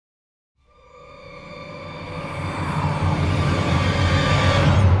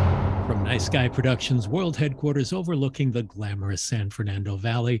Sky Productions World Headquarters overlooking the glamorous San Fernando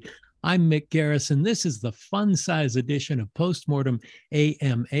Valley. I'm Mick Garrison. This is the fun-size edition of Postmortem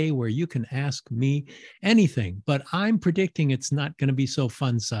AMA, where you can ask me anything. But I'm predicting it's not going to be so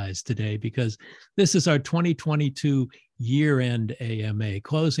fun-sized today because this is our 2022 year-end AMA,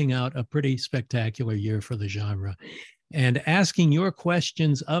 closing out a pretty spectacular year for the genre. And asking your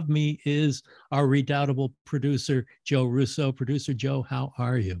questions of me is our redoubtable producer, Joe Russo. Producer Joe, how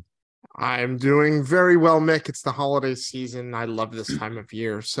are you? I'm doing very well, Mick. It's the holiday season. I love this time of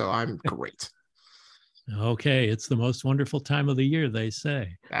year, so I'm great. Okay, it's the most wonderful time of the year, they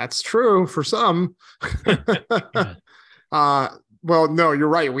say. That's true for some. Yeah. Well, no, you're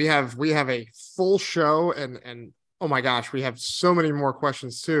right. We have a full show, and oh my gosh, we have so many more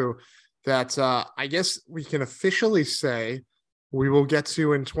questions too that I guess we can officially say we will get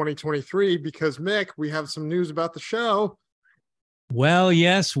to in 2023 because, Mick, we have some news about the show. Well,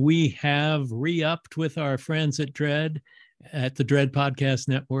 yes, we have re-upped with our friends at the Dread Podcast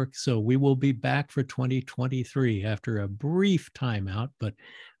Network. So we will be back for 2023 after a brief timeout, but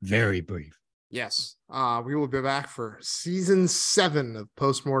very brief. Yes, we will be back for season 7 of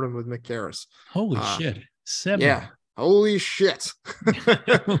Postmortem with Mick Garris. Holy shit. 7. Yeah. Holy shit.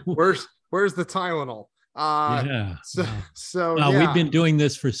 Where's the Tylenol? Yeah. So well, yeah. We've been doing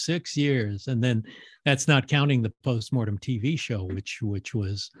this for 6 years, and then that's not counting the Postmortem TV show, which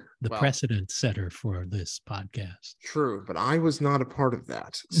was the precedent setter for this podcast. True, but I was not a part of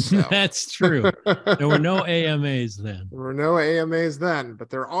that. So. That's true. There were no AMAs then. There were no AMAs then,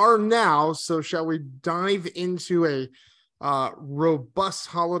 but there are now. So shall we dive into a robust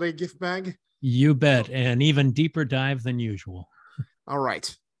holiday gift bag? You bet. An even deeper dive than usual. All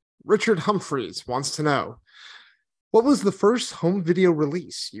right. Richard Humphreys wants to know, what was the first home video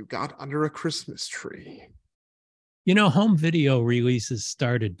release you got under a Christmas tree? You know, home video releases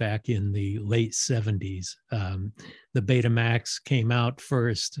started back in the late 70s. The Betamax came out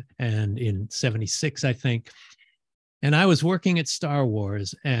first, and in 76, I think. And I was working at Star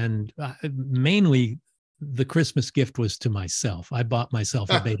Wars, and mainly the Christmas gift was to myself. I bought myself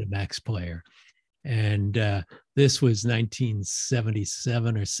a Betamax player. And this was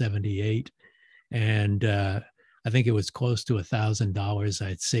 1977 or 78. And I think it was close to $1,000.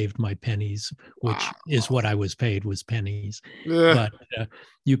 I'd saved my pennies, which is what I was paid, was pennies. Yeah. But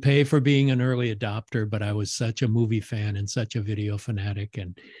you pay for being an early adopter. But I was such a movie fan and such a video fanatic,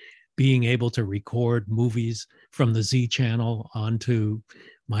 and being able to record movies from the Z channel onto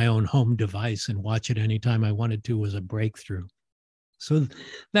my own home device and watch it anytime I wanted to was a breakthrough. So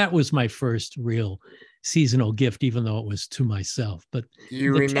that was my first real seasonal gift, even though it was to myself. But do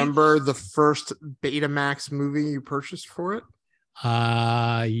you remember the first Betamax movie you purchased for it?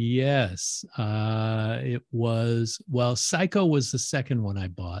 Yes. It was, Psycho was the second one I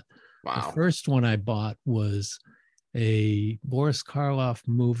bought. Wow. The first one I bought was a Boris Karloff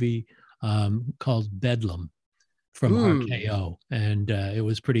movie called Bedlam from RKO, and it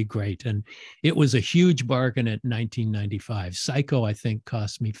was pretty great. And it was a huge bargain at $19.95. Psycho, I think,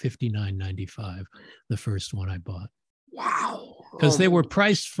 cost me $59.95, the first one I bought. Wow. Because they were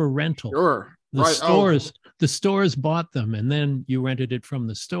priced for rental. Sure. The stores bought them, and then you rented it from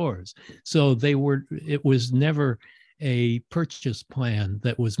the stores. So it was never a purchase plan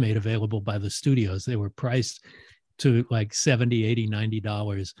that was made available by the studios. They were priced to like $70, $80,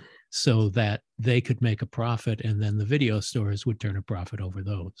 $90 so that they could make a profit, and then the video stores would turn a profit over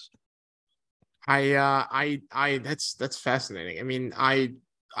those. That's fascinating. I mean, I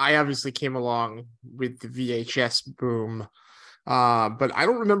obviously came along with the VHS boom, but I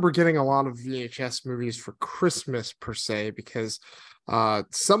don't remember getting a lot of VHS movies for Christmas per se, because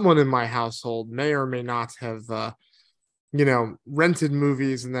someone in my household may or may not have rented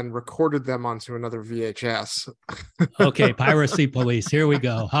movies and then recorded them onto another VHS. Okay, piracy police. Here we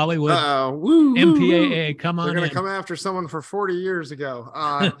go. Hollywood, MPAA, come on. They're going to come after someone for 40 years ago.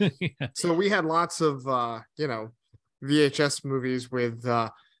 Yeah. So we had lots of, VHS movies with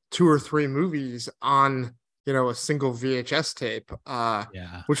 2 or 3 movies on, a single VHS tape,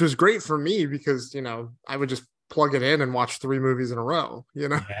 which was great for me because, I would just plug it in and watch 3 movies in a row,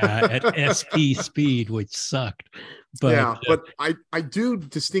 Yeah, at SP speed, which sucked. But I do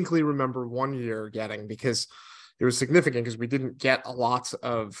distinctly remember one year getting, because it was significant because we didn't get a lot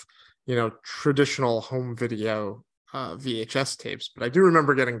of, traditional home video VHS tapes, but I do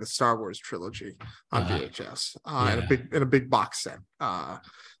remember getting the Star Wars trilogy on VHS in a big box set.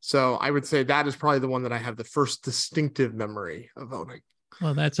 So I would say that is probably the one that I have the first distinctive memory of owning.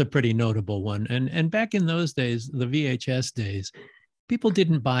 Well, that's a pretty notable one. And back in those days, the VHS days, people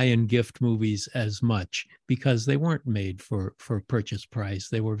didn't buy and gift movies as much because they weren't made for purchase price.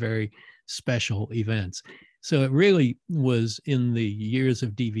 They were very special events. So it really was in the years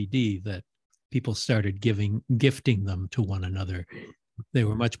of DVD that people started gifting them to one another. They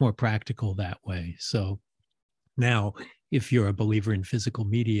were much more practical that way. So now, if you're a believer in physical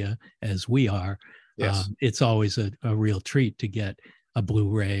media, as we are, Yes. it's always a real treat to get a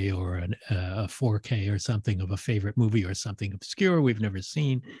Blu-ray or a 4K or something of a favorite movie or something obscure we've never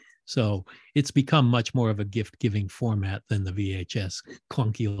seen. So it's become much more of a gift-giving format than the VHS,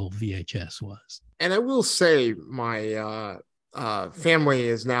 clunky old VHS was. And I will say my family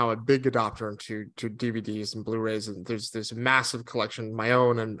is now a big adopter into DVDs and Blu-rays, and there's a massive collection, my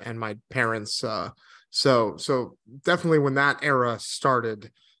own and my parents. So definitely when that era started,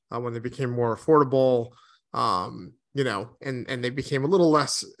 when they became more affordable, and they became a little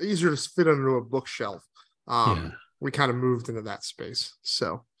less easier to fit under a bookshelf, we kind of moved into that space.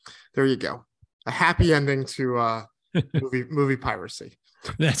 So there you go, a happy ending to movie piracy.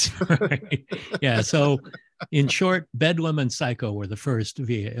 That's right. Yeah. So, in short, Bedlam and Psycho were the first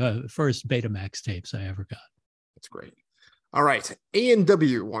Betamax tapes I ever got. That's great. All right.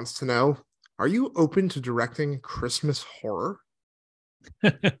 A&W wants to know, are you open to directing Christmas horror?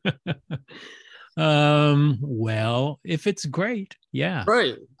 Well, if it's great, yeah.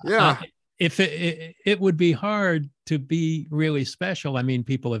 Right. Yeah. If it would be hard to be really special. I mean,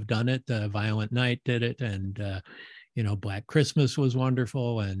 people have done it. Violent Night did it, and Black Christmas was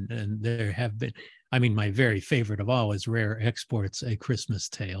wonderful, and there have been. I mean, my very favorite of all is Rare Export's A Christmas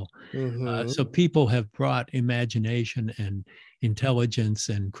Tale. Mm-hmm. So people have brought imagination and intelligence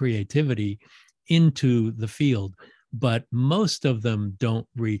and creativity into the field, but most of them don't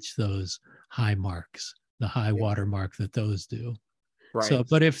reach those high marks, the high watermark that those do. Right. So,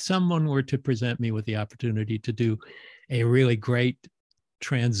 but if someone were to present me with the opportunity to do a really great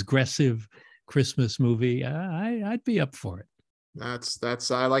transgressive Christmas movie, I'd be up for it.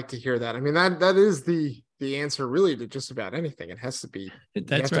 That's I like to hear that. I mean, that is the answer really to just about anything. It has to be.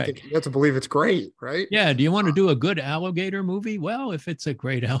 That's right. You have to believe it's great, right? Yeah. Do you want to do a good alligator movie? Well, if it's a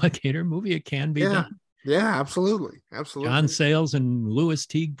great alligator movie, it can be done. Yeah, absolutely. John Sayles and Louis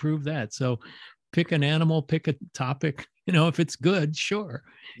Teague proved that. So pick an animal, pick a topic. If it's good, sure.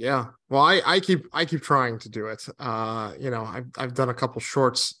 Yeah. Well, I keep trying to do it. I've done a couple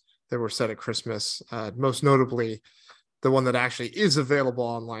shorts that were set at Christmas. Most notably, the one that actually is available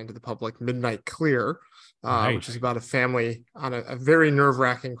online to the public, Midnight Clear, right, which is about a family on a very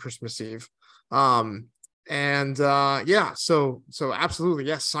nerve-wracking Christmas Eve. So absolutely,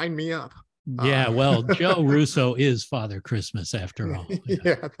 yes, sign me up. Yeah, well, Joe Russo is Father Christmas after all.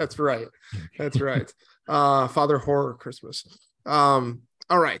 Yeah, that's right. That's right. Father Horror Christmas. All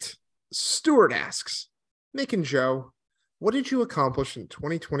right. Stuart asks, Mick and Joe, what did you accomplish in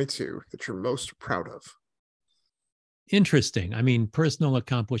 2022 that you're most proud of? Interesting. I mean, personal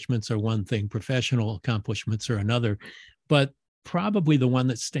accomplishments are one thing, professional accomplishments are another, but probably the one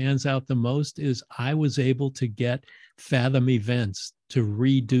that stands out the most is I was able to get Fathom Events to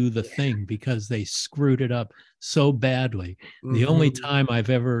redo the thing because they screwed it up so badly. Mm-hmm. The only time I've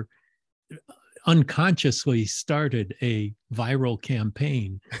ever unconsciously started a viral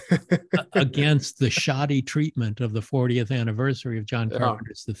campaign against the shoddy treatment of the 40th anniversary of John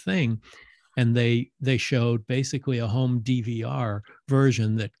Carpenter's The Thing. And they showed basically a home DVR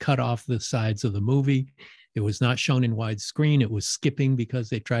version that cut off the sides of the movie. It was not shown in widescreen. It was skipping because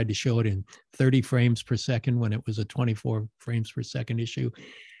they tried to show it in 30 frames per second when it was a 24 frames per second issue.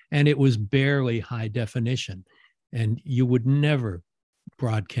 And it was barely high definition. And you would never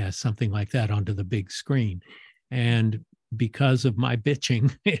broadcast something like that onto the big screen. And because of my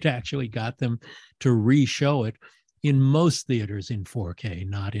bitching, it actually got them to re-show it in most theaters in 4K,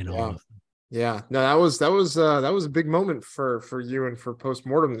 not in all of them. Yeah, no, that was a big moment for you and for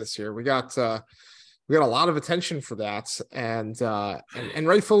Postmortem this year. We got a lot of attention for that, and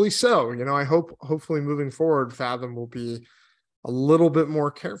rightfully so. I hopefully moving forward, Fathom will be a little bit more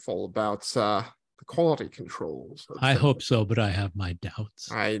careful about the quality controls. I hope so, but I have my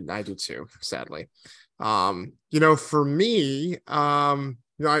doubts. I do too, sadly. For me, I'm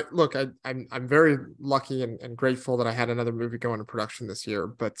very lucky and grateful that I had another movie go into production this year,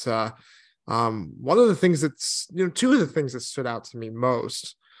 but. One of the things two of the things that stood out to me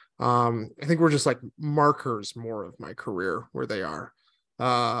most, I think were just like markers more of my career where they are.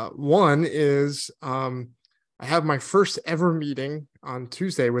 One is I have my first ever meeting on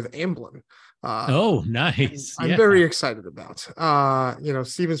Tuesday with Amblin. Oh, nice. I'm very excited about.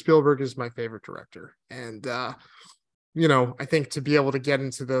 Steven Spielberg is my favorite director. And, I think to be able to get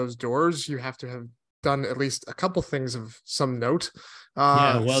into those doors, you have to have done at least a couple things of some note.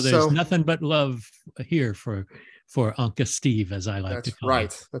 There's nothing but love here for for Uncle Steve, as I like to That's call him.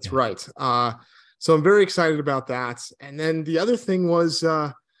 right. That's right. So I'm very excited about that. And then the other thing was,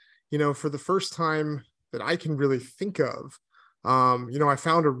 for the first time that I can really think of, I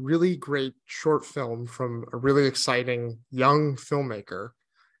found a really great short film from a really exciting young filmmaker.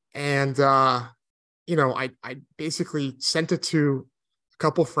 And, I basically sent it to a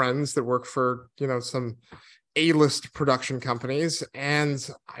couple friends that work for, some A-list production companies, and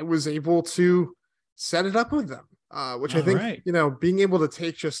I was able to set it up with them, which I think, right. being able to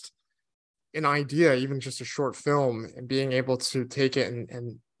take just an idea, even just a short film, and being able to take it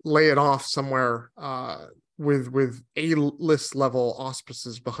and lay it off somewhere with A-list level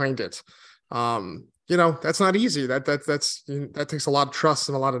auspices behind it. That's not easy. That takes a lot of trust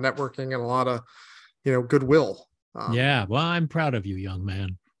and a lot of networking and a lot of, goodwill. Yeah. Well, I'm proud of you, young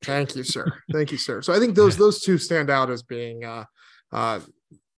man. Thank you, sir. Thank you, sir. So I think those two stand out as being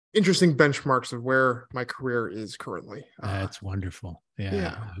interesting benchmarks of where my career is currently. That's wonderful. Yeah.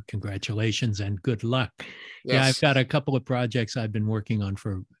 Yeah. Congratulations and good luck. Yes. Yeah, I've got a couple of projects I've been working on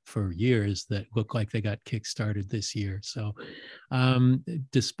for years that look like they got kickstarted this year. So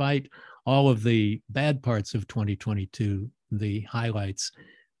despite all of the bad parts of 2022, the highlights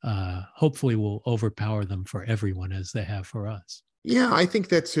hopefully will overpower them for everyone as they have for us. Yeah, I think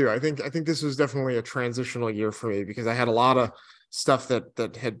that too. I think this was definitely a transitional year for me because I had a lot of stuff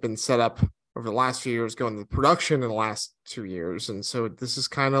that had been set up over the last few years going to production in the last 2 years. And so this is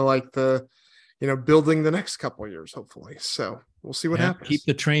kind of like the, building the next couple of years, hopefully. So we'll see what happens. Keep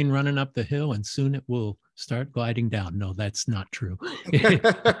the train running up the hill and soon it will start gliding down. No, that's not true.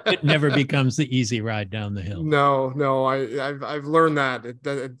 It never becomes the easy ride down the hill. No, I've learned that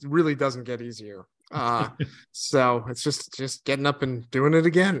it really doesn't get easier. So it's just getting up and doing it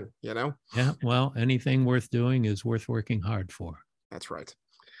again, Yeah, well, anything worth doing is worth working hard for. That's right.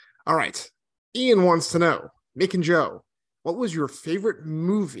 All right. Ian wants to know, Mick and Joe, what was your favorite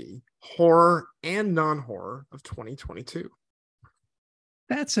movie, horror and non-horror, of 2022?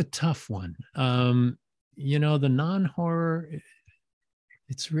 That's a tough one. The non-horror,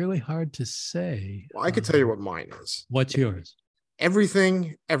 it's really hard to say. Well, I could tell you what mine is. What's yours?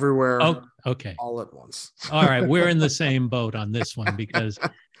 Everything, Everywhere. Oh, okay. All at once. All right. We're in the same boat on this one because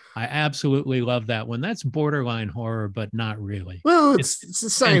I absolutely love that one. That's borderline horror, but not really. Well,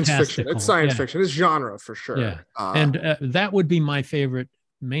 it's science fiction. It's science fiction. It's genre for sure. Yeah. And that would be my favorite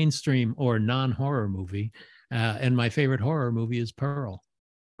mainstream or non-horror movie. And my favorite horror movie is Pearl.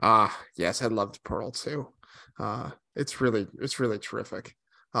 Yes, I loved Pearl too. It's really terrific.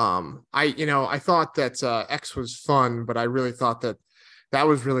 I thought that X was fun, but I really thought that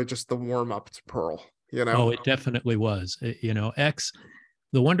was really just the warm up to Pearl. Oh, it definitely was. X.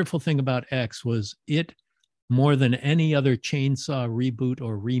 The wonderful thing about X was it, more than any other Chainsaw reboot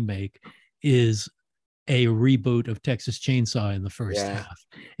or remake, is a reboot of Texas Chainsaw in the first half.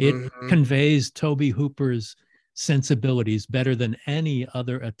 It conveys Tobe Hooper's sensibilities better than any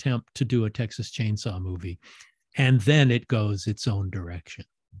other attempt to do a Texas Chainsaw movie. And then it goes its own direction.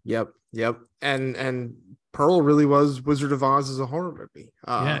 Yep. And Pearl really was Wizard of Oz as a horror movie.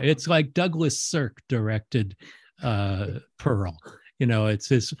 Yeah, it's like Douglas Sirk directed Pearl. It's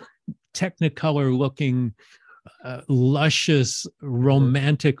this Technicolor looking, luscious,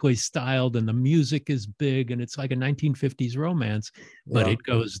 romantically styled, and the music is big, and it's like a 1950s romance, but it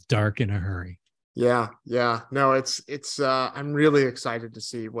goes dark in a hurry. Yeah. No, it's I'm really excited to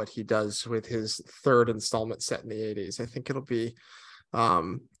see what he does with his third installment set in the 80s. I think that'll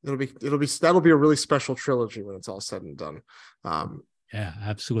be a really special trilogy when it's all said and done. Yeah,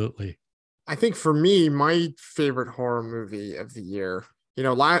 absolutely. I think for me, my favorite horror movie of the year,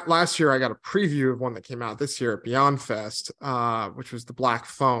 last year I got a preview of one that came out this year at Beyond Fest, which was The Black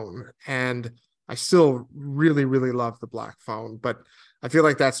Phone. And I still really, really love The Black Phone, but I feel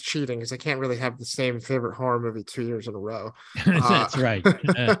like that's cheating because I can't really have the same favorite horror movie 2 years in a row. That's right.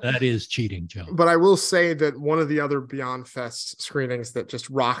 That is cheating, Joe. But I will say that one of the other Beyond Fest screenings that just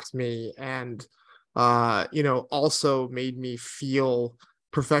rocked me and, also made me feel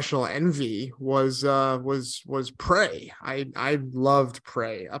professional envy was Prey. I loved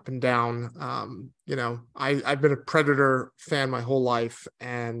Prey up and down. I've been a Predator fan my whole life,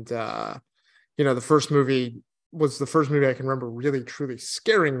 and the first movie was the first movie I can remember really truly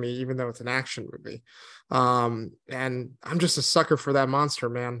scaring me, even though it's an action movie. And I'm just a sucker for that monster,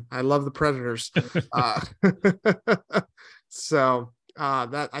 man. I love the Predators. So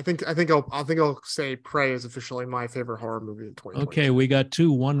that I think I'll say Prey is officially my favorite horror movie in 2020. Okay, we got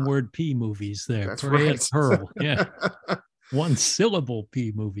two one-word P movies there. That's Prey right. and Pearl. Yeah. One syllable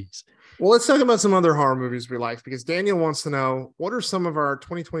P movies. Well, let's talk about some other horror movies we like, because Daniel wants to know, what are some of our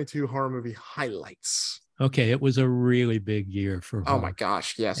 2022 horror movie highlights? Okay, it was a really big year for Oh my horror,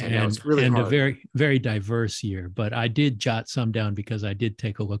 gosh, yes, I know and it's really a hard. very very diverse year. But I did jot some down because I did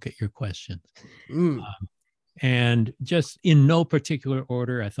take a look at your questions. Mm, And just in no particular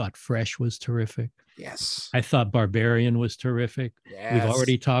order, I thought Fresh was terrific. yes, I thought Barbarian was terrific. We've yes,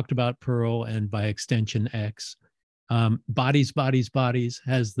 already talked about Pearl and by extension X. Bodies, Bodies, Bodies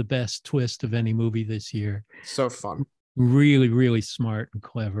has the best twist of any movie this year. so fun. Really, really smart and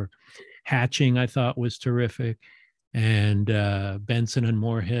clever. Hatching, I thought, was terrific. And Benson and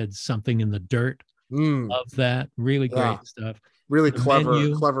Moorhead's Something in the Dirt. Mm, Love that. Really yeah, great stuff. really The clever,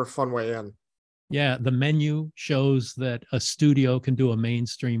 Menu, clever, fun way in. yeah, The Menu shows that a studio can do a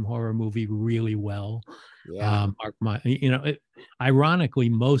mainstream horror movie really well. Yeah, Ironically,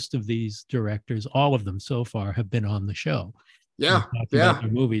 most of these directors, all of them so far, have been on the show and yeah, talking about yeah.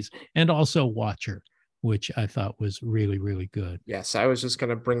 their movies, and also Watcher, which I thought was really, really good. Yes, I was just going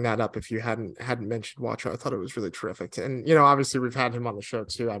to bring that up if you hadn't mentioned Watcher. I thought it was really terrific, and obviously we've had him on the show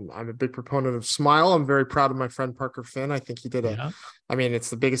too. I'm a big proponent of Smile. I'm very proud of my friend Parker Finn. I think he did Yeah, I mean, it's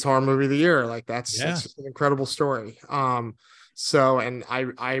the biggest horror movie of the year. Like yeah. that's just an incredible story. So and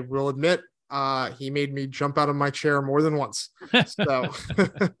I will admit, he made me jump out of my chair more than once. So,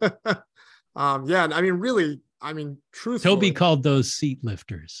 yeah, I mean, really, I mean, Toby truthfully, called those seat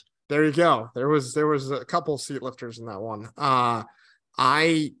lifters. there you go. There was a couple seat lifters in that one. I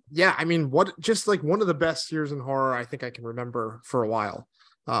mean, what just like one of the best years in horror I think I can remember for a while.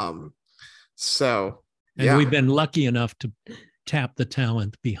 Um, so And yeah, we've been lucky enough to tap the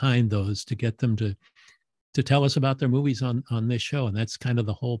talent behind those to get them to tell us about their movies on this show. And that's kind of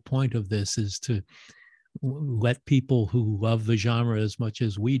the whole point of this, is to let people who love the genre as much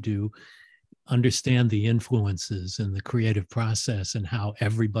as we do understand the influences and the creative process and how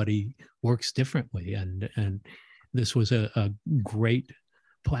everybody works differently. And this was a great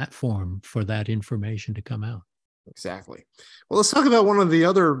platform for that information to come out. exactly. Well, let's talk about one of the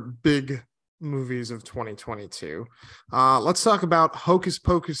other big movies of 2022. Let's talk about Hocus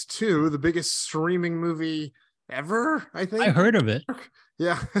Pocus 2, the biggest streaming movie ever, I I think. heard of it.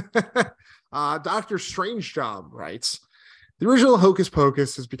 Yeah. Dr. Strangejob writes, the original Hocus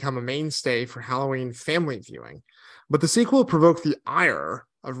Pocus has become a mainstay for Halloween family viewing, but the sequel provoked the ire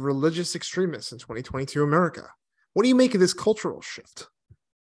of religious extremists in 2022 America. What do you make of this cultural shift?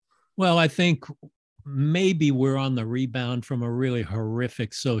 Well, I think maybe we're on the rebound from a really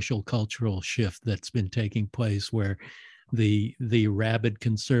horrific social cultural shift that's been taking place, where the rabid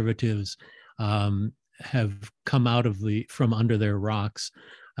conservatives have come out of from under their rocks,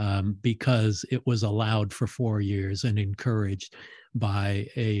 because it was allowed for 4 years and encouraged by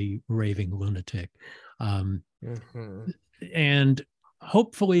a raving lunatic. Mm-hmm. And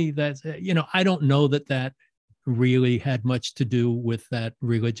hopefully I don't know that really had much to do with that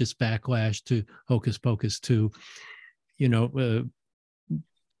religious backlash to Hocus Pocus 2.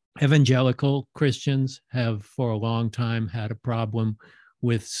 Evangelical Christians have for a long time had a problem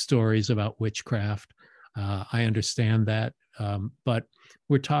with stories about witchcraft. I understand that, but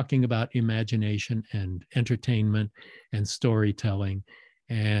we're talking about imagination and entertainment and storytelling,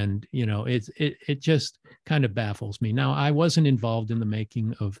 and it just kind of baffles me. Now, I wasn't involved in the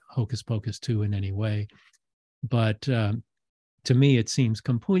making of Hocus Pocus 2 in any way, but to me, it seems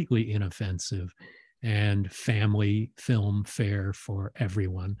completely inoffensive and family film fare for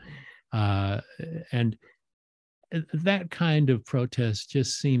everyone. And that kind of protest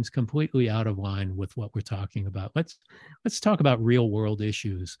just seems completely out of line with what we're talking about. Let's talk about real world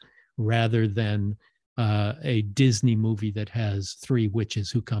issues rather than a Disney movie that has three witches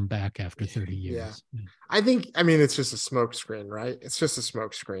who come back after 30 Yeah. years. I mean, it's just a smokescreen, right? It's just a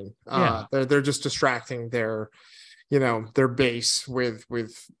smokescreen. Yeah, They're just distracting their base with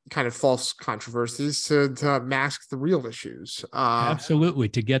kind of false controversies to mask the real issues. absolutely.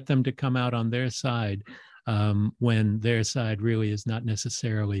 To get them to come out on their side, when their side really is not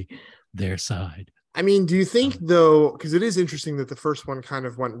necessarily their side. I mean, do you think though, because it is interesting that the first one kind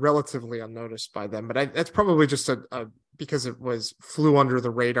of went relatively unnoticed by them, but that's probably just a because it flew under the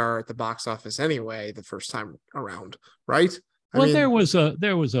radar at the box office anyway the first time around, right? I Well, mean, there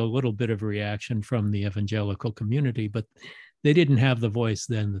was a little bit of reaction from the evangelical community, but they didn't have the voice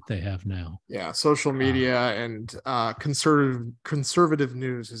then that they have now. yeah, social Uh, media and conservative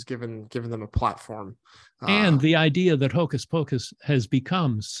news has given them a platform. and the idea that Hocus Pocus has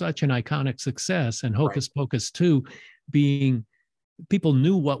become such an iconic success, and Right. Hocus Pocus 2 being, people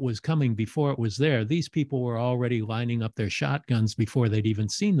knew what was coming before it was there. These people were already lining up their shotguns before they'd even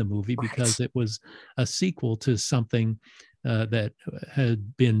seen the movie, Right. because it was a sequel to something that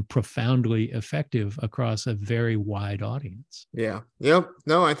had been profoundly effective across a very wide audience. Yeah. Yep.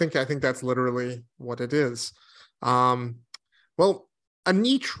 No, I think that's literally what it is. Well,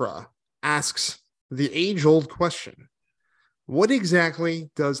 Anitra asks the age-old question: what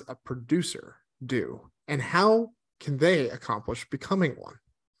exactly does a producer do, and how can they accomplish becoming one?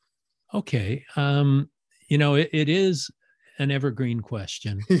 Okay. It is an evergreen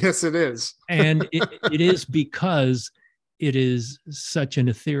question. Yes, it is. And it is because it is such an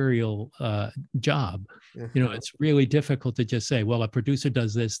ethereal job. Mm-hmm. It's really difficult to just say, well, a producer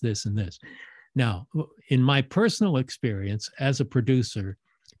does this, this, and this. Now, in my personal experience as a producer,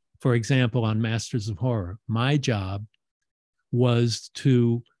 for example, on Masters of Horror, my job was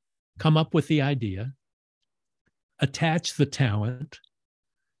to come up with the idea, attach the talent,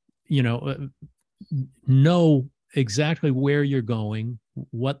 know exactly where you're going,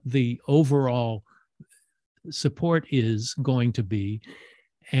 what the overall support is going to be.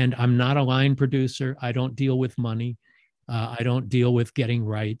 And I'm not a line producer. I don't deal with money. I don't deal with getting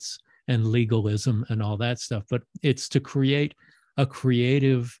rights and legalism and all that stuff. But it's to create a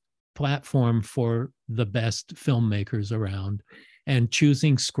creative platform for the best filmmakers around and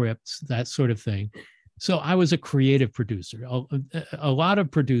choosing scripts, that sort of thing. So I was a creative producer. A lot of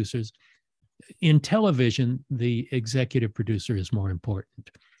producers in television, the executive producer is more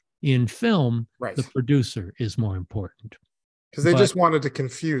important. In film, Right. the producer is more important. Because they just wanted to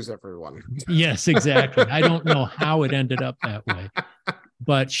confuse everyone. Yes, exactly. I don't know how it ended up that way.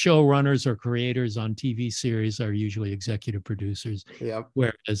 But showrunners or creators on TV series are usually executive producers. Yep.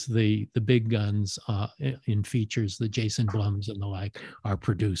 Whereas the big guns in features, the Jason Blums and the like, are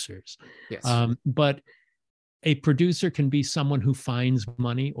producers. Yes. But a producer can be someone who finds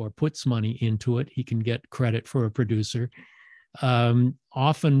money or puts money into it. He can get credit for a producer.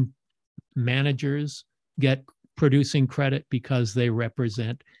 Often managers get producing credit because they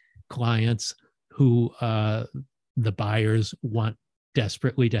represent clients who the buyers want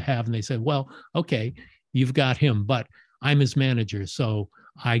desperately to have. And they say, well, okay, you've got him, but I'm his manager, so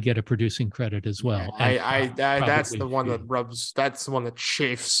I get a producing credit as well. Yeah, that's the one that's the one that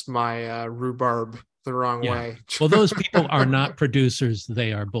chafes my rhubarb the wrong way. Well, those people are not producers.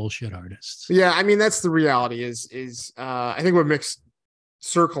 They are bullshit artists. Yeah. I mean, that's the reality is I think what Mick's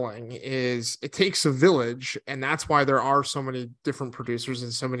circling is it takes a village, and that's why there are so many different producers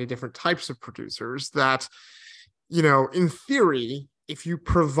and so many different types of producers that, in theory, if you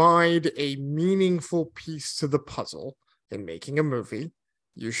provide a meaningful piece to the puzzle in making a movie,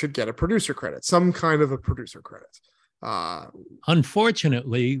 you should get a producer credit, some kind of a producer credit.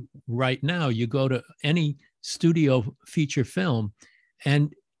 Unfortunately, right now, you go to any studio feature film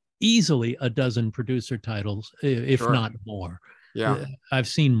and easily a dozen producer titles, if Sure. not more. Yeah. I've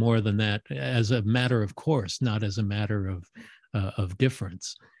seen more than that as a matter of course, not as a matter of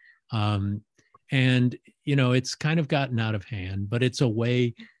difference. And, it's kind of gotten out of hand, but it's a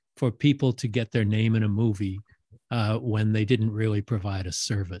way for people to get their name in a movie when they didn't really provide a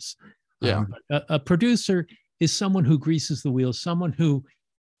service. Yeah. A producer is someone who greases the wheels, someone who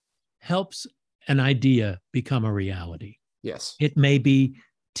helps an idea become a reality. Yes. It may be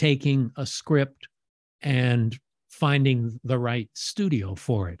taking a script and finding the right studio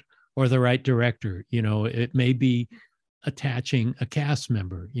for it or the right director. It may be attaching a cast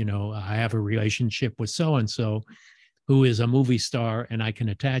member. I have a relationship with so-and-so who is a movie star and I can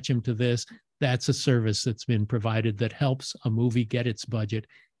attach him to this. That's a service that's been provided that helps a movie get its budget,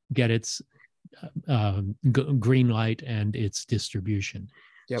 get its green light and its distribution.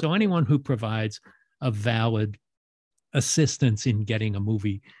 Yep. So anyone who provides a valid assistance in getting a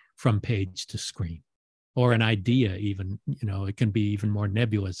movie from page to screen, or an idea even, it can be even more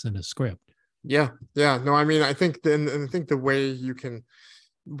nebulous than a script. Yeah. No, I mean, I think the way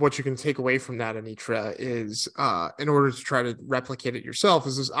what you can take away from that, Anitra, is in order to try to replicate it yourself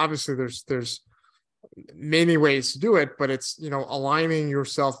is obviously there's many ways to do it, but it's, aligning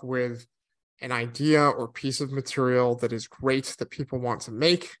yourself with an idea or piece of material that is great that people want to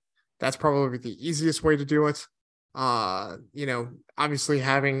make. That's probably the easiest way to do it. Obviously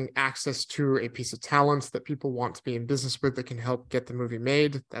having access to a piece of talent that people want to be in business with that can help get the movie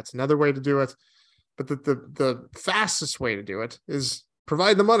made. That's another way to do it. But the fastest way to do it is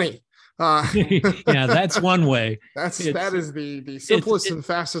provide the money. Yeah, that's one way. That is the simplest and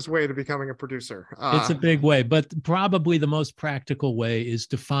fastest way to becoming a producer. It's a big way, but probably the most practical way is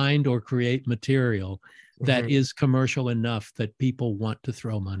to find or create material that is commercial enough that people want to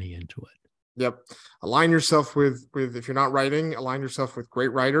throw money into it. Yep. Align yourself with if you're not writing, align yourself with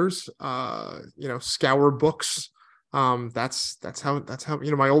great writers. Scour books. That's how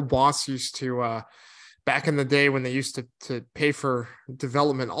my old boss used to back in the day when they used to pay for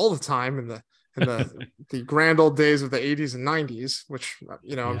development all the time in the grand old days of the 80s and 90s, which,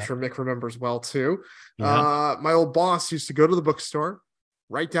 I'm sure Mick remembers well too. My old boss used to go to the bookstore,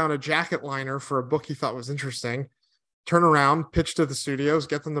 write down a jacket liner for a book he thought was interesting, turn around, pitch to the studios,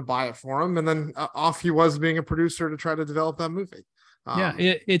 get them to buy it for him, and then off he was being a producer to try to develop that movie.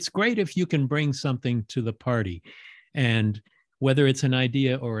 It's great if you can bring something to the party, and whether it's an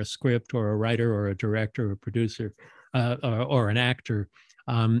idea or a script or a writer or a director or a producer or an actor,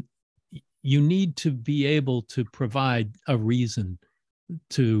 you need to be able to provide a reason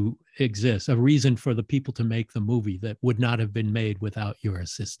to exist, a reason for the people to make the movie that would not have been made without your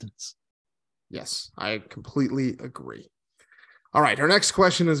assistance. Yes, I completely agree. All right, our next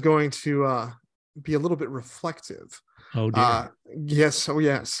question is going to be a little bit reflective. Oh, dear. Yes. Oh,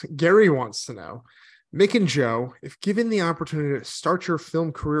 yes. Gary wants to know, Mick and Joe, if given the opportunity to start your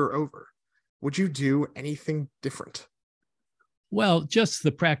film career over, would you do anything different? Well, just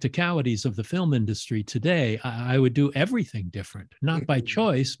the practicalities of the film industry today, I would do everything different, not by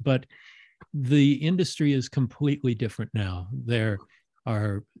choice, but the industry is completely different now. There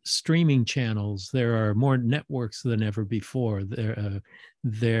are streaming channels, there are more networks than ever before.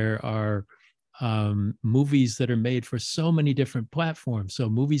 There are movies that are made for so many different platforms. So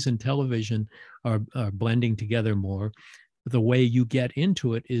movies and television are blending together more. The way you get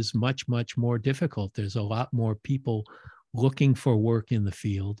into it is much, much more difficult. There's a lot more people looking for work in the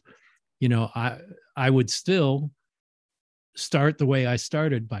field. I would still start the way I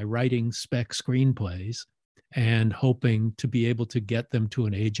started, by writing spec screenplays and hoping to be able to get them to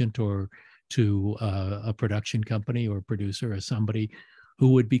an agent or to a production company or producer or somebody who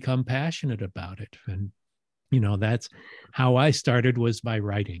would become passionate about it. And, that's how I started, was by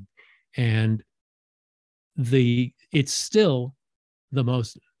writing. And it's still the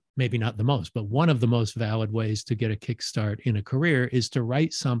most, maybe not the most, but one of the most valid ways to get a kickstart in a career is to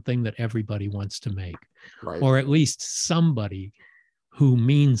write something that everybody wants to make, right? Or at least somebody who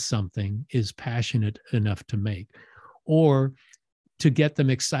means something is passionate enough to make, or to get them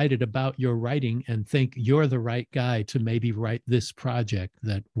excited about your writing and think you're the right guy to maybe write this project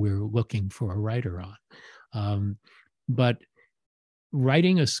that we're looking for a writer on. But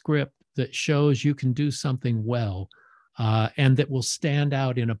writing a script that shows you can do something well, and that will stand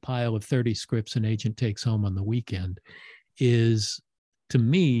out in a pile of 30 scripts an agent takes home on the weekend, is, to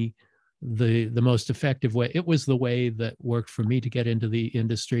me, the most effective way. It was the way that worked for me to get into the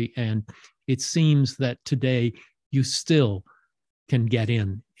industry. And it seems that today you still can get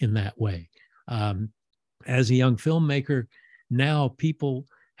in that way. As a young filmmaker, now people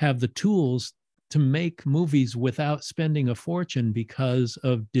have the tools to make movies without spending a fortune because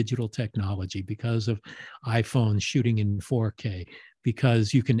of digital technology, because of iPhones shooting in 4K,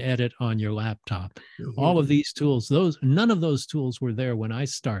 because you can edit on your laptop. Mm-hmm. All of these tools, none of those tools were there when I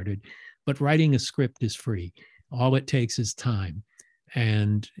started, but writing a script is free. All it takes is time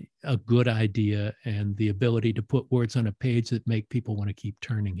and a good idea and the ability to put words on a page that make people want to keep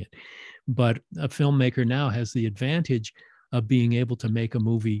turning it. But a filmmaker now has the advantage of being able to make a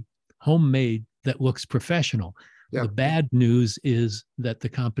movie homemade that looks professional. Yep. The bad news is that the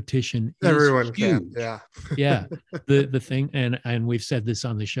competition everyone is huge. Can, yeah. The thing, and we've said this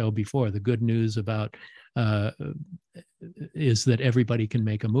on the show before, the good news about is that everybody can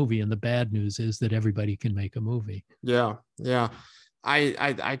make a movie, and the bad news is that everybody can make a movie. Yeah.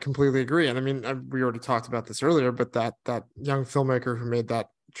 I completely agree. And I mean, we already talked about this earlier, but that young filmmaker who made that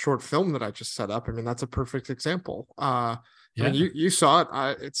short film that I just set up, I mean, that's a perfect example. Yeah. I mean, you saw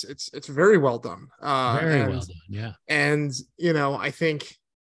it. It's very well done. Very well done. Yeah. And I think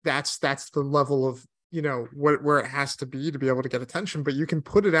that's the level of where it has to be able to get attention. But you can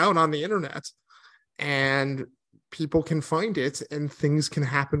put it out on the internet, and people can find it, and things can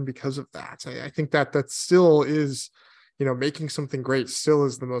happen because of that. I think that still is, making something great still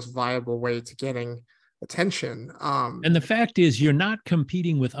is the most viable way to getting attention. And the fact is, you're not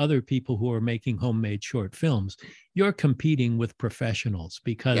competing with other people who are making homemade short films. You're competing with professionals,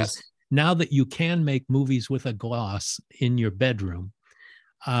 because now that you can make movies with a gloss in your bedroom,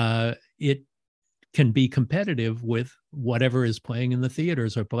 it can be competitive with whatever is playing in the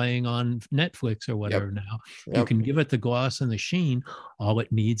theaters or playing on Netflix or whatever. Now you can give it the gloss and the sheen. All it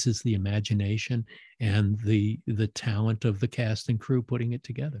needs is the imagination and the talent of the cast and crew putting it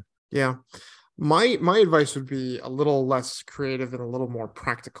together. Yeah. My advice would be a little less creative and a little more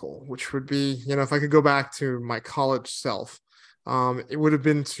practical, which would be, if I could go back to my college self, it would have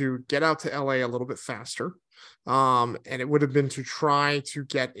been to get out to LA a little bit faster. And it would have been to try to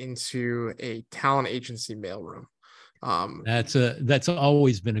get into a talent agency mailroom. That's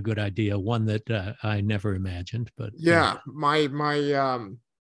always been a good idea, one that I never imagined. But yeah,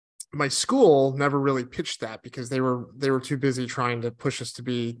 my school never really pitched that because they were too busy trying to push us to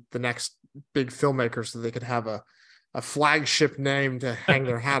be the next big filmmaker so they could have a flagship name to hang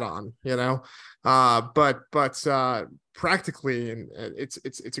their hat on, you know. But practically, and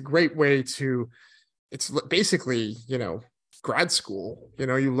it's a great way to, it's basically, you know, grad school. You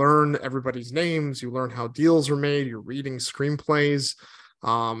know, you learn everybody's names, you learn how deals are made, you're reading screenplays,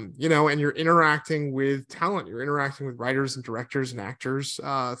 you know, and you're interacting with talent, you're interacting with writers and directors and actors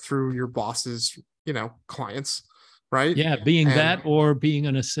through your boss's, you know, clients, right? yeah, being And that or being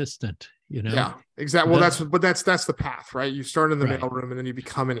an assistant, you know. yeah, exactly. Well, that's the path, right? You start in the Right. mailroom and then you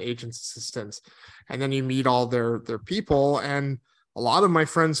become an agent's assistant, and then you meet all their people. And a lot of my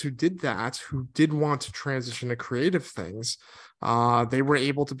friends who did that, who did want to transition to creative things, they were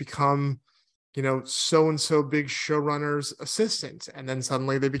able to become, you know, so and so big showrunner's assistant, and then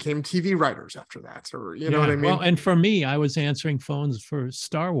suddenly they became TV writers after that, or you know what Yeah. I mean? Well, and for me, I was answering phones for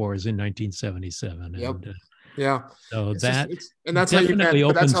Star Wars in 1977, Yep. and Yeah. so It's just that and that's how you definitely met,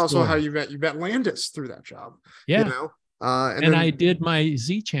 but that's opens also how doors. you met Landis through that job, you Yeah. know. And And then I did my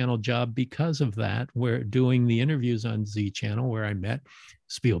Z Channel job because of that, where doing the interviews on Z Channel, where I met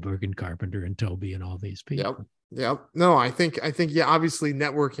Spielberg and Carpenter and Toby and all these yep. people. Yep. No, I think yeah, obviously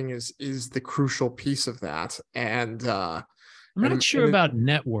networking is the crucial piece of that. I'm not sure And about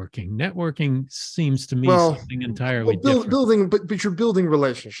networking. Networking seems to me well, something entirely different. building, but you're building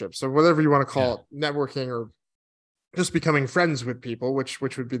relationships, or whatever you want to Yeah. call it, networking, or just becoming friends with people, which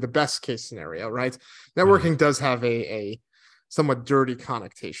would be the best case scenario, right? Right. Networking does have a somewhat dirty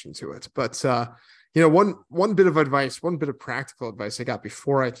connotation to it, but you know, one bit of advice, one bit of practical advice I got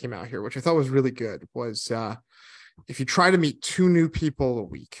before I came out here, which I thought was really good, was if you try to meet 2 new people a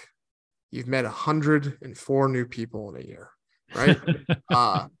week, you've met 104 new people in a year, right?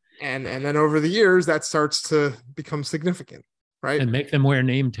 uh, and then over the years, that starts to become significant, right? And make them wear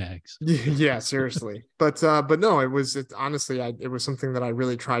name tags. Yeah, seriously. But no, honestly, it was something that I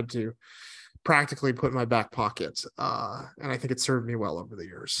really tried to practically put in my back pocket, and I think it served me well over the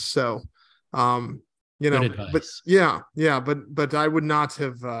years. So, you Good know, but advice. yeah, but I would not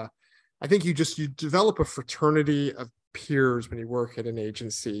have. I think you develop a fraternity of peers when you work at an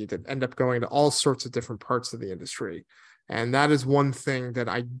agency that end up going to all sorts of different parts of the industry, and that is one thing that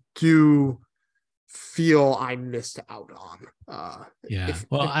I do feel I missed out on. Yeah. If,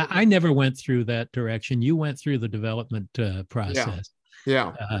 Well, if I never went through that direction. You went through the development yeah, process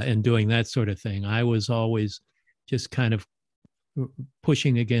yeah, and doing that sort of thing. I was always just kind of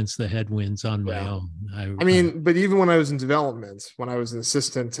pushing against the headwinds on my yeah. own. I mean, but even when I was in development, when I was an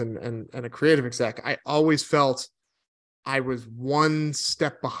assistant and a creative exec, I always felt I was one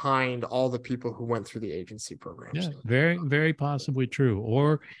step behind all the people who went through the agency programs. yeah, very, very possibly true.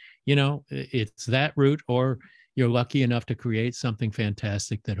 Or, you know, it's that route, or you're lucky enough to create something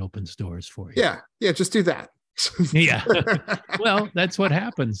fantastic that opens doors for you. Yeah, yeah, just do that. Yeah. Well, that's what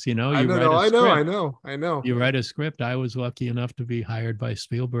happens. You know, I you know, write no, a I know, I script. know, I know. You write a script. I was lucky enough to be hired by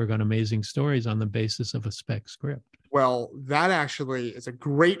Spielberg on Amazing Stories on the basis of a spec script. Well, that actually is a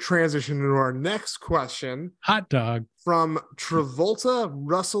great transition into our next question Hot dog. from Travolta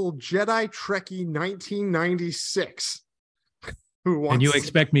Russell Jedi Trekkie 1996. And you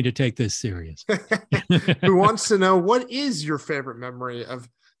expect me to take this serious. Who wants to know what is your favorite memory of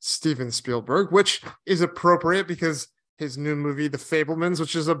Steven Spielberg, which is appropriate because his new movie, The Fablemans,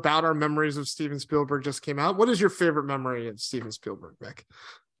 which is about our memories of Steven Spielberg, just came out. What is your favorite memory of Steven Spielberg, Mick?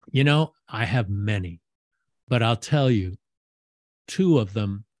 You know, I have many, but I'll tell you 2 of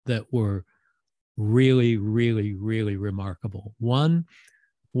them that were really, really, really remarkable. One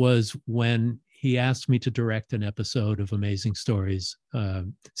was when he asked me to direct an episode of Amazing Stories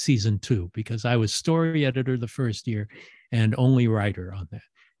season 2, because I was story editor the first year and only writer on that.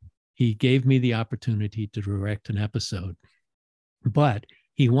 He gave me the opportunity to direct an episode, but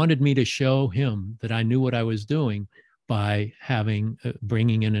he wanted me to show him that I knew what I was doing by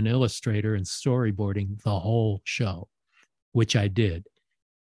bringing in an illustrator and storyboarding the whole show, which I did.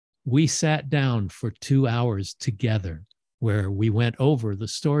 We sat down for 2 hours together where we went over the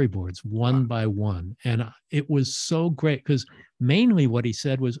storyboards one by one. And it was so great because mainly what he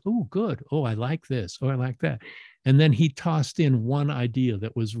said was, oh, good. Oh, I like this. Oh, I like that. And then he tossed in one idea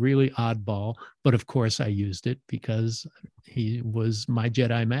that was really oddball. But of course, I used it because he was my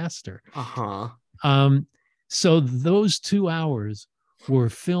Jedi master. Uh-huh. So those 2 hours were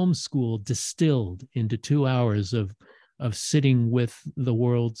film school distilled into 2 hours of sitting with the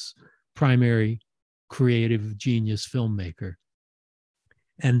world's primary creative genius filmmaker,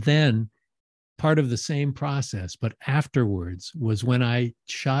 and then part of the same process, but afterwards was when I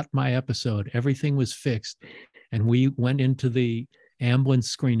shot my episode. Everything was fixed, and we went into the Amblin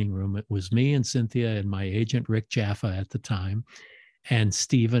screening room. It was me and Cynthia and my agent Rick Jaffa at the time, and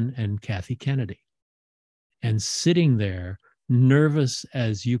Stephen and Kathy Kennedy. And sitting there, nervous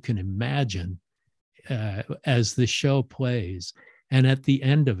as you can imagine, as the show plays, and at the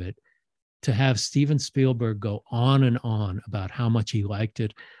end of it, to have Steven Spielberg go on and on about how much he liked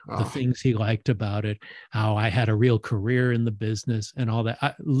it, the things he liked about it, how I had a real career in the business and all that.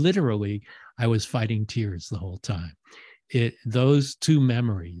 I was fighting tears the whole time. Those two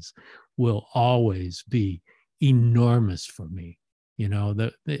memories will always be enormous for me.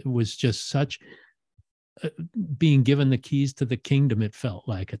 It was just such being given the keys to the kingdom, it felt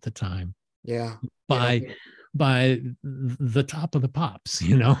like at the time. Yeah. By the top of the pops,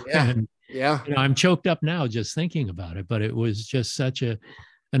 Yeah. And I'm choked up now just thinking about it, but it was just such an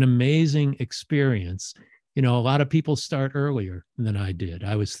amazing experience. A lot of people start earlier than I did.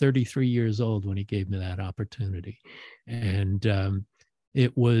 I was 33 years old when he gave me that opportunity. And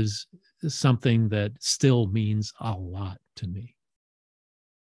it was something that still means a lot to me.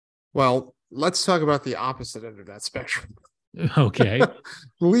 Well, let's talk about the opposite end of that spectrum. Okay.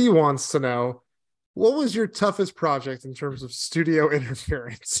 Lee wants to know, what was your toughest project in terms of studio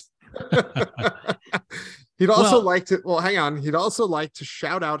interference? He'd also like to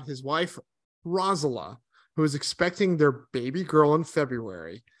shout out his wife, Rosala, who is expecting their baby girl in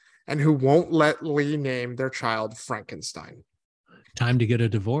February and who won't let Lee name their child Frankenstein. Time to get a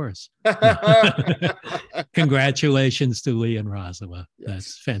divorce. Congratulations to Lee and Rosala. Yes.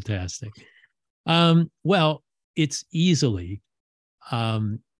 That's fantastic. Well, it's easily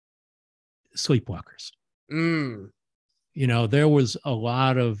Sleepwalkers. There was a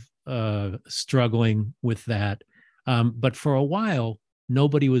lot of struggling with that. But for a while,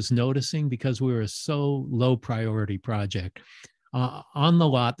 nobody was noticing because we were a so low priority project. On the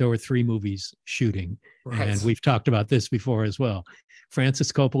lot, there were 3 movies shooting. Right. And we've talked about this before as well.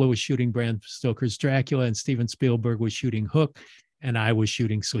 Francis Coppola was shooting Bram Stoker's Dracula, and Steven Spielberg was shooting Hook, and I was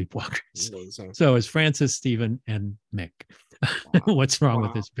shooting Sleepwalkers. Amazing. So it was Francis, Steven, and Mick. Wow. What's wrong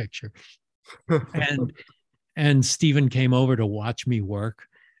with this picture? And Steven came over to watch me work,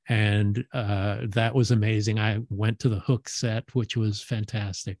 and that was amazing. I went to the Hook set, which was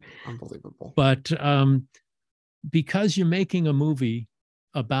fantastic. Unbelievable. But because you're making a movie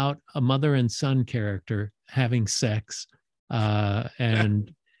about a mother and son character having sex,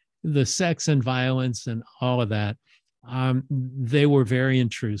 and the sex and violence and all of that, they were very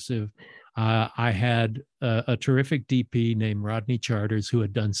intrusive. I had a terrific DP named Rodney Charters who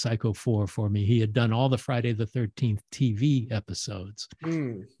had done Psycho 4 for me. He had done all the Friday the 13th TV episodes.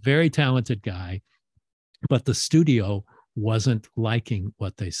 Very talented guy, but the studio wasn't liking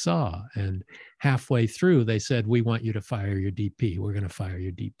what they saw. And halfway through, they said, "We want you to fire your DP. We're going to fire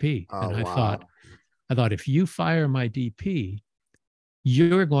your DP." And I thought, if you fire my DP,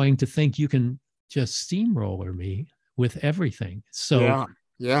 you're going to think you can just steamroller me with everything. So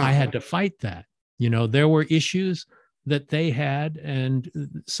I had to fight that. There were issues that they had,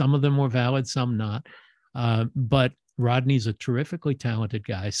 and some of them were valid, some not. But Rodney's a terrifically talented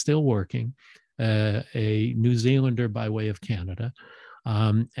guy, still working, a New Zealander by way of Canada,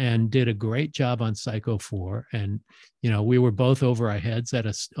 and did a great job on Psycho 4. And, we were both over our heads at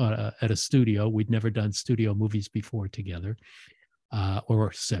a studio. We'd never done studio movies before together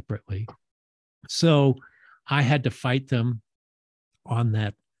or separately. So I had to fight them on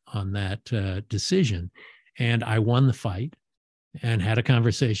that decision. And I won the fight and had a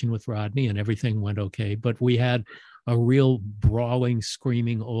conversation with Rodney, and everything went okay. But we had a real brawling,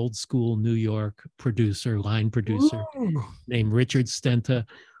 screaming, old school New York line producer named Richard Stenta,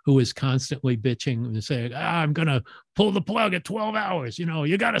 who was constantly bitching and saying, "I'm going to pull the plug at 12 hours.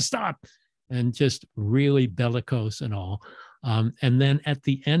 You got to stop." And just really bellicose and all. And then at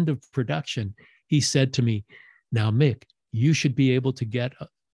the end of production, he said to me, "Now, Mick, you should be able to get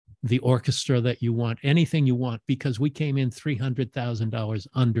the orchestra that you want, anything you want, because we came in $300,000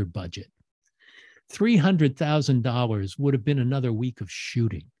 under budget." $300,000 would have been another week of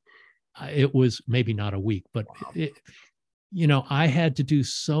shooting. It was maybe not a week, but I had to do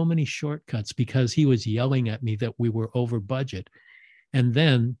so many shortcuts because he was yelling at me that we were over budget. And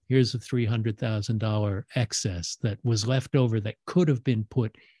then here's a $300,000 excess that was left over that could have been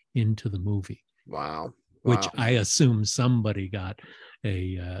put into the movie. Wow. Which I assume somebody got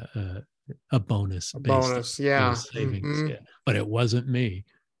a bonus. Bonus, yeah. Savings, yeah. But it wasn't me.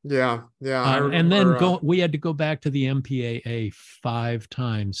 Yeah. And then we had to go back to the MPAA 5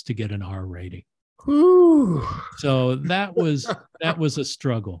 times to get an R rating. Whew. So that was a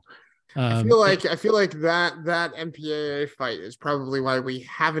struggle. Um, I feel like that MPAA fight is probably why we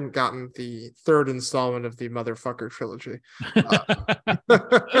haven't gotten the third installment of the Motherfucker trilogy.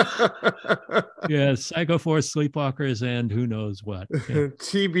 yeah, Psycho Force, Sleepwalkers, and who knows what. Yeah.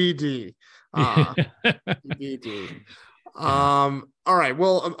 TBD. TBD. Yeah. All right.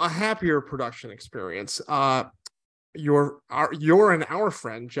 Well, a happier production experience. You're and our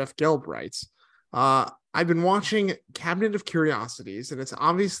friend Jeff Gelb writes. I've been watching Cabinet of Curiosities, and it's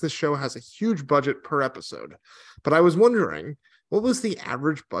obvious the show has a huge budget per episode. But I was wondering, what was the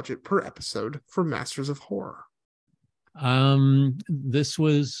average budget per episode for Masters of Horror? This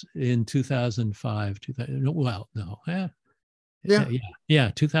was in 2005. Well, no,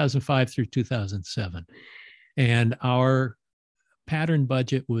 Yeah. 2005 through 2007, and our pattern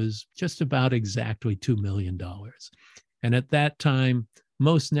budget was just about exactly $2 million. And at that time,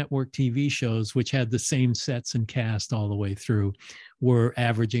 most network TV shows, which had the same sets and cast all the way through, were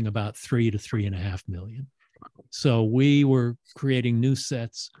averaging about 3 to 3.5 million. So we were creating new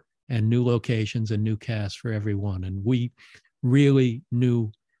sets and new locations and new casts for everyone. And we really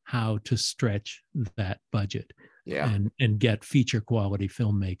knew how to stretch that budget and get feature quality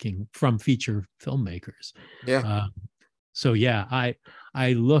filmmaking from feature filmmakers. Yeah. So yeah,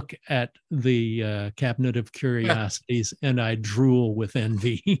 I look at the Cabinet of Curiosities and I drool with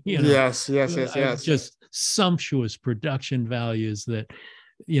envy. Yes. Just sumptuous production values that,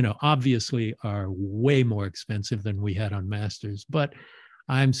 obviously are way more expensive than we had on Masters, but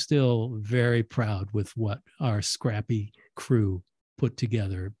I'm still very proud with what our scrappy crew put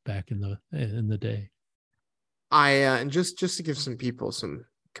together back in the day. And just to give some people some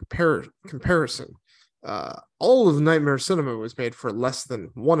comparison, all of Nightmare Cinema was made for less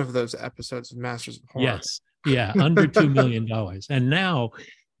than one of those episodes of Masters of Horror. Yes. Yeah. Under $2 million. And now,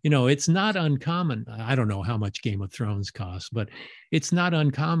 it's not uncommon. I don't know how much Game of Thrones costs, but it's not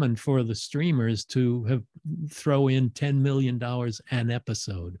uncommon for the streamers to throw in $10 million an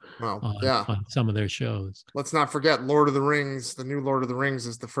episode on some of their shows. Let's not forget Lord of the Rings. The new Lord of the Rings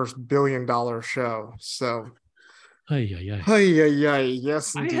is the first $1 billion show. So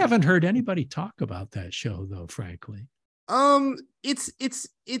yes, indeed. I haven't heard anybody talk about that show though, frankly.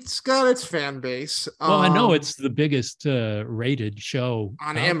 It's got its fan base. Well, I know it's the biggest rated show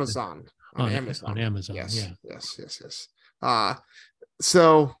on Amazon. On Amazon. Yes.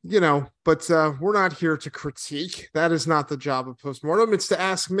 So, but we're not here to critique. That is not the job of Postmortem. It's to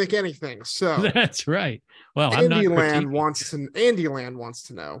ask Mick anything. So that's right. Well, Andy Land wants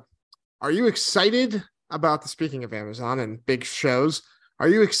to know, are you excited about speaking of Amazon and big shows? Are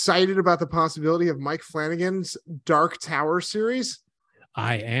you excited about the possibility of Mike Flanagan's Dark Tower series?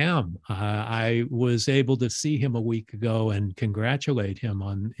 I am. I was able to see him a week ago and congratulate him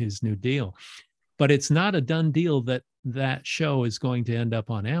on his new deal. But it's not a done deal that show is going to end up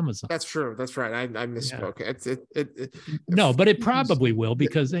on Amazon. That's true. That's right. I misspoke. Yeah. No, but it probably will,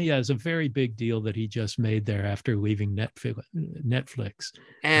 because he has a very big deal that he just made there after leaving Netflix.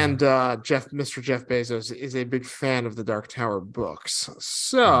 And Mr. Jeff Bezos is a big fan of the Dark Tower books.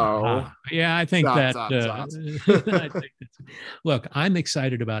 So yeah, I think look, I'm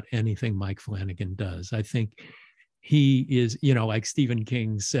excited about anything Mike Flanagan does. I think he is, like Stephen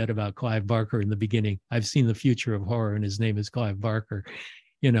King said about Clive Barker in the beginning, I've seen the future of horror and his name is Clive Barker.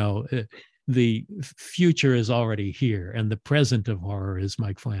 The future is already here and the present of horror is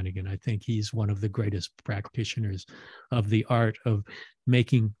Mike Flanagan. I think he's one of the greatest practitioners of the art of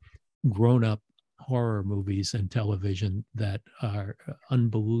making grown-up horror movies and television that are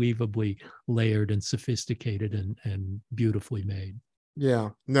unbelievably layered and sophisticated and beautifully made. Yeah,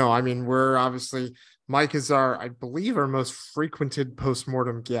 no, I mean, Mike is I believe our most frequented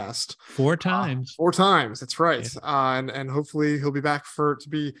Postmortem guest. 4 times. 4 times. That's right. Yeah. And hopefully he'll be back to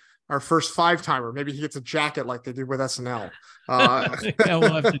be our first 5-timer. Maybe he gets a jacket like they did with SNL. Yeah,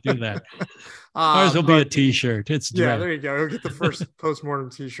 we'll have to do that. Ours will be a t-shirt. It's dread. Yeah, there you go. He'll get the first Postmortem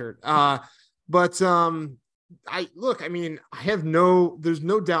t-shirt. There's no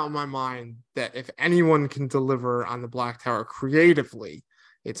doubt in my mind that if anyone can deliver on the Black Tower creatively,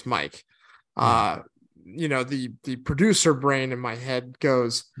 it's Mike. The producer brain in my head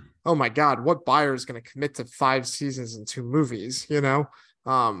goes, oh my God, what buyer is going to commit to 5 seasons and 2 movies,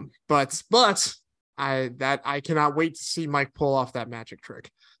 but I cannot wait to see Mike pull off that magic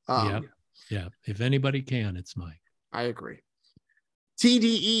trick. Yeah. If anybody can, it's Mike. I agree.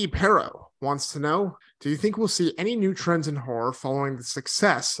 TDE Pero wants to know, do you think we'll see any new trends in horror following the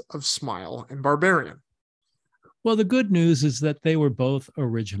success of Smile and Barbarian? Well, the good news is that they were both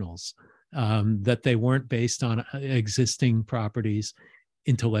originals, that they weren't based on existing properties,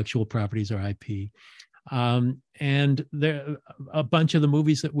 intellectual properties or IP. And there, a bunch of the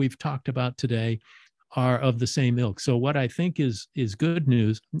movies that we've talked about today are of the same ilk. So what I think is good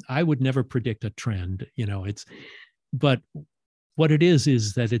news. I would never predict a trend. But what it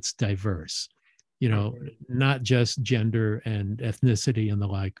is that it's diverse. Not just gender and ethnicity and the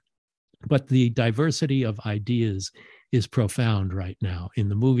like, but the diversity of ideas is profound right now in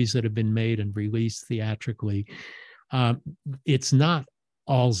the movies that have been made and released theatrically. It's not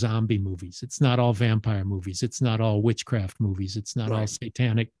all zombie movies. It's not all vampire movies. It's not all witchcraft movies. It's not all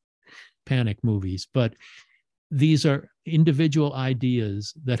satanic panic movies. But these are individual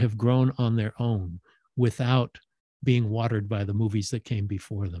ideas that have grown on their own without being watered by the movies that came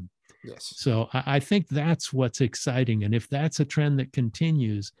before them. Yes. So I think that's what's exciting. And if that's a trend that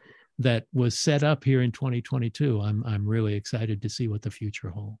continues, that was set up here in 2022, I'm really excited to see what the future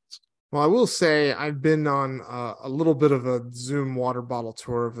holds. Well, I will say I've been on a little bit of a Zoom water bottle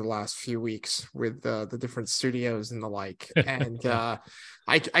tour over the last few weeks with the different studios and the like. And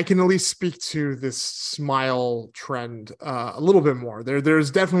I can at least speak to this smile trend a little bit more.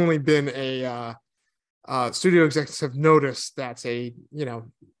 There's definitely been a studio executives have noticed that a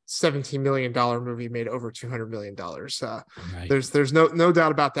 $17 million movie made over $200 million. Right. There's no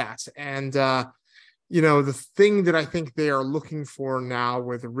doubt about that. And the thing that I think they are looking for now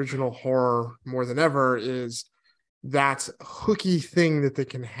with original horror more than ever is that hooky thing that they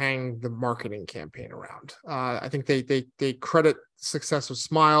can hang the marketing campaign around. I think they credit the success of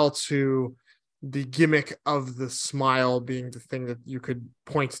Smile to the gimmick of the smile being the thing that you could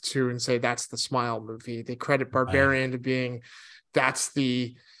point to and say, that's the Smile movie. They credit Barbarian to being, that's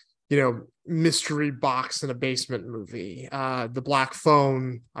the, mystery box in a basement movie. The Black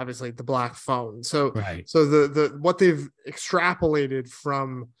Phone, obviously the Black Phone. So, so the what they've extrapolated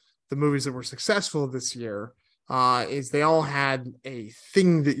from the movies that were successful this year is they all had a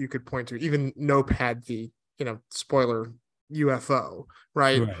thing that you could point to. Even Nope had the, spoiler, UFO,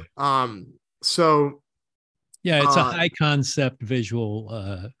 right? So yeah, it's a high concept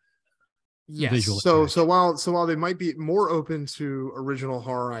visual. Yes. Visual so while they might be more open to original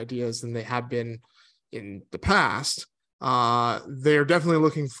horror ideas than they have been in the past, they're definitely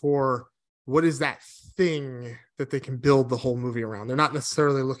looking for what is that thing that they can build the whole movie around. They're not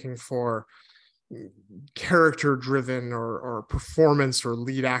necessarily looking for character driven or performance or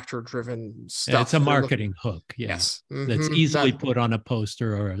lead actor driven stuff. Yeah, it's a marketing hook. Yes. That's easily put on a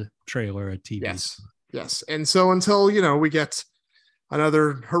poster or a trailer or a TV. Yes. And so until, we get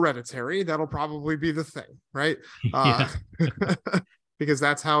another Hereditary, that'll probably be the thing, right? Because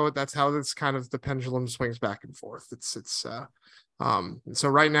that's how this kind of the pendulum swings back and forth. So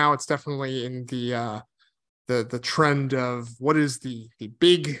right now it's definitely in the trend of what is the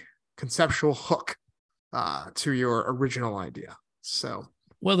big conceptual hook to your original idea. So,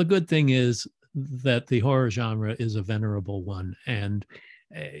 well, the good thing is that the horror genre is a venerable one, and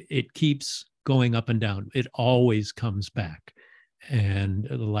it keeps going up and down. It always comes back, and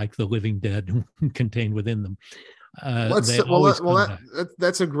like the living dead contained within them. That's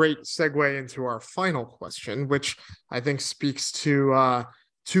a great segue into our final question, which I think speaks to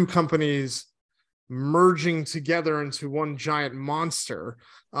two companies merging together into one giant monster.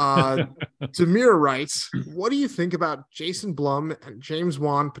 Demir writes, what do you think about Jason Blum and James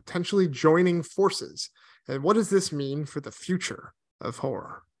Wan potentially joining forces? And what does this mean for the future of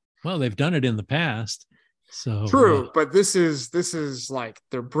horror? Well, they've done it in the past. So true, but this is like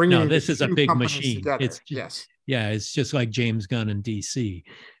they're bringing. No, this is a big machine. Together. It's just, it's just like James Gunn and DC,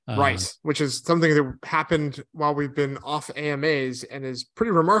 right? Which is something that happened while we've been off AMAs and is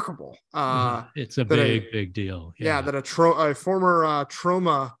pretty remarkable. It's a big deal. Yeah, that a former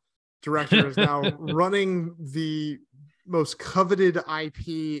Trauma director is now running the most coveted IP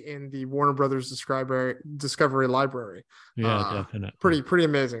in the Warner Brothers Discovery Library. Yeah, definitely. Pretty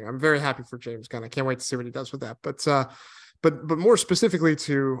amazing. I'm very happy for James Gunn. I can't wait to see what he does with that. But more specifically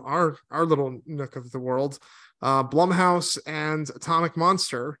to our little nook of the world, Blumhouse and Atomic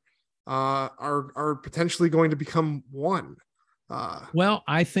Monster are potentially going to become one. Well,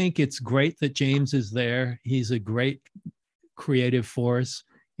 I think it's great that James is there. He's a great creative force.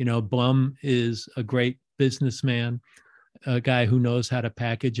 Blum is a great businessman, a guy who knows how to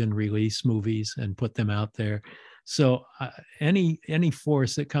package and release movies and put them out there. So any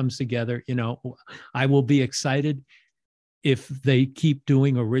force that comes together, I will be excited if they keep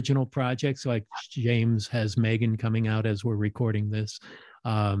doing original projects like James has Megan coming out as we're recording this.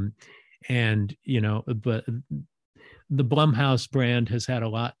 But the Blumhouse brand has had a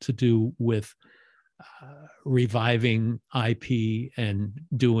lot to do with reviving IP and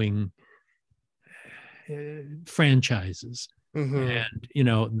doing franchises. Mm-hmm. And, you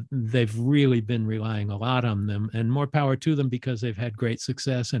know, they've really been relying a lot on them, and more power to them because they've had great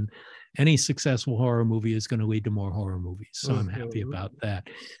success. And any successful horror movie is going to lead to more horror movies. So I'm happy Mm-hmm. about that.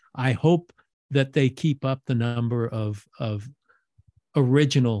 I hope that they keep up the number of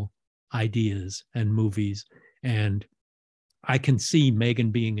original ideas and movies. And I can see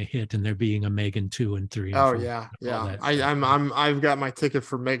Megan being a hit and there being a Megan 2 and 3 and Oh 4, yeah, all yeah. that stuff. I've got my ticket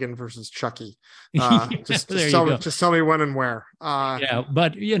for Megan versus Chucky. Yeah, Just there you go. just tell me when and where. Yeah,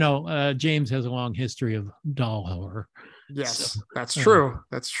 but you know, James has a long history of doll horror. So Yes, that's true.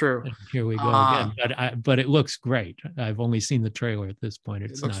 That's true. here we go Uh, again. But it looks great. I've only seen the trailer at this point.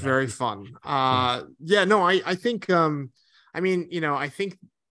 it It's looks not out very yet. fun. Yeah. Yeah, no, I think I mean, you know, I think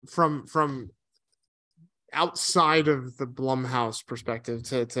from outside of the Blumhouse perspective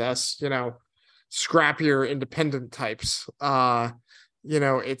to us, you know, scrappier independent types, you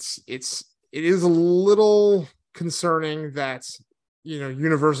know, it is a little concerning that, you know,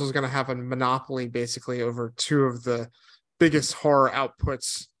 Universal is going to have a monopoly basically over two of the biggest horror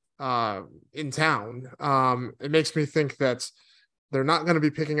outputs in town. It makes me think that they're not going to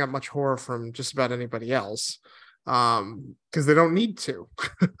be picking up much horror from just about anybody else, because they don't need to.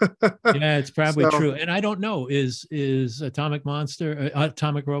 Yeah, it's probably So true. And I don't know, is Atomic Monster,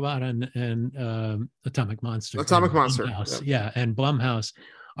 Atomic Robot, and Atomic Monster Atomic and Monster, Blumhouse. yeah. Yeah, and Blumhouse,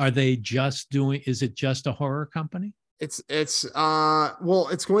 are they just doing? Is it just a horror company? It's well,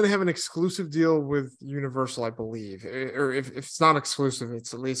 it's going to have an exclusive deal with Universal, I believe. Or if it's not exclusive,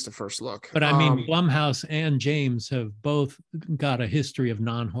 it's at least a first look. But I mean, Blumhouse and James have both got a history of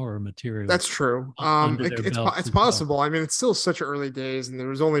non-horror material That's true. under their belts It's as well. possible. I mean, it's still such early days, and there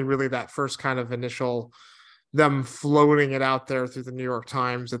was only really that first kind of initial them floating it out there through the New York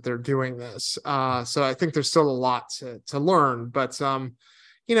Times that they're doing this. So I think there's still a lot to learn, but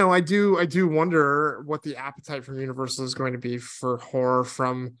you know, I do wonder what the appetite from Universal is going to be for horror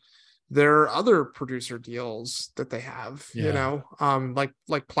from their other producer deals that they have. You Yeah. know,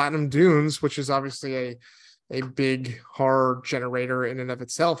 like Platinum Dunes, which is obviously a big horror generator in and of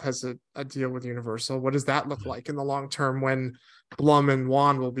itself, has a deal with Universal. What does that look like in the long term when Blum and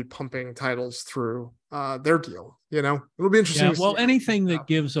Wan will be pumping titles through their deal? You know, it'll be interesting. Yeah, To well, see anything that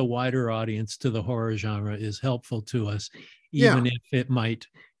gives a wider audience to the horror genre is helpful to us, yeah, even if it might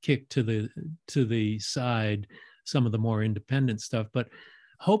kick to the side some of the more independent stuff. But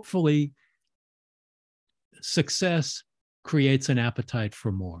hopefully, success creates an appetite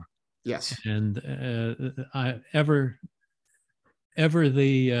for more. yes. And ever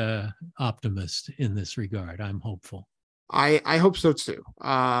the optimist in this regard. I'm hopeful. I hope so too.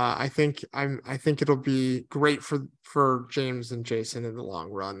 I think it'll be great for James and Jason in the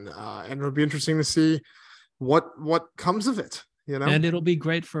long run, and it'll be interesting to see what comes of it. You know, and it'll be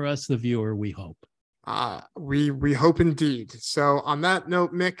great for us, the viewer. We hope. We hope indeed. So on that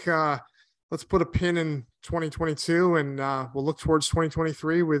note, Mick, let's put a pin in 2022, and we'll look towards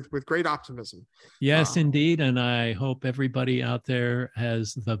 2023 with great optimism. Yes, indeed, and I hope everybody out there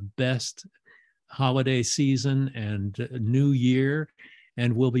has the best holiday season and new year,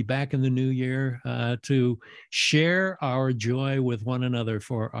 and we'll be back in the new year to share our joy with one another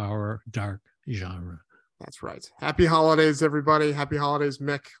for our dark genre. That's right. Happy holidays, everybody. Happy holidays,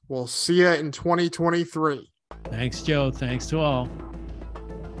 Mick. We'll see you in 2023. Thanks, Joe. Thanks to all.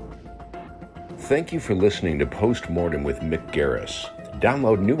 Thank you for listening to Postmortem with Mick Garris.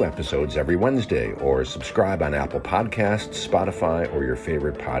 Download new episodes every Wednesday or subscribe on Apple Podcasts, Spotify, or your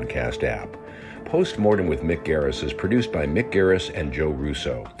favorite podcast app. Postmortem with Mick Garris is produced by Mick Garris and Joe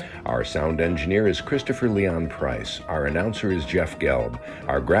Russo. Our sound engineer is Christopher Leon Price. Our announcer is Jeff Gelb.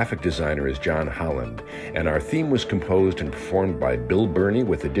 Our graphic designer is John Holland. And our theme was composed and performed by Bill Burney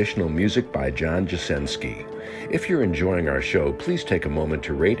with additional music by John Jasensky. If you're enjoying our show, please take a moment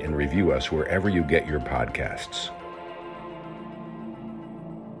to rate and review us wherever you get your podcasts.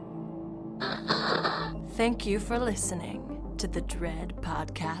 Thank you for listening to the Dread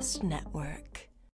Podcast Network.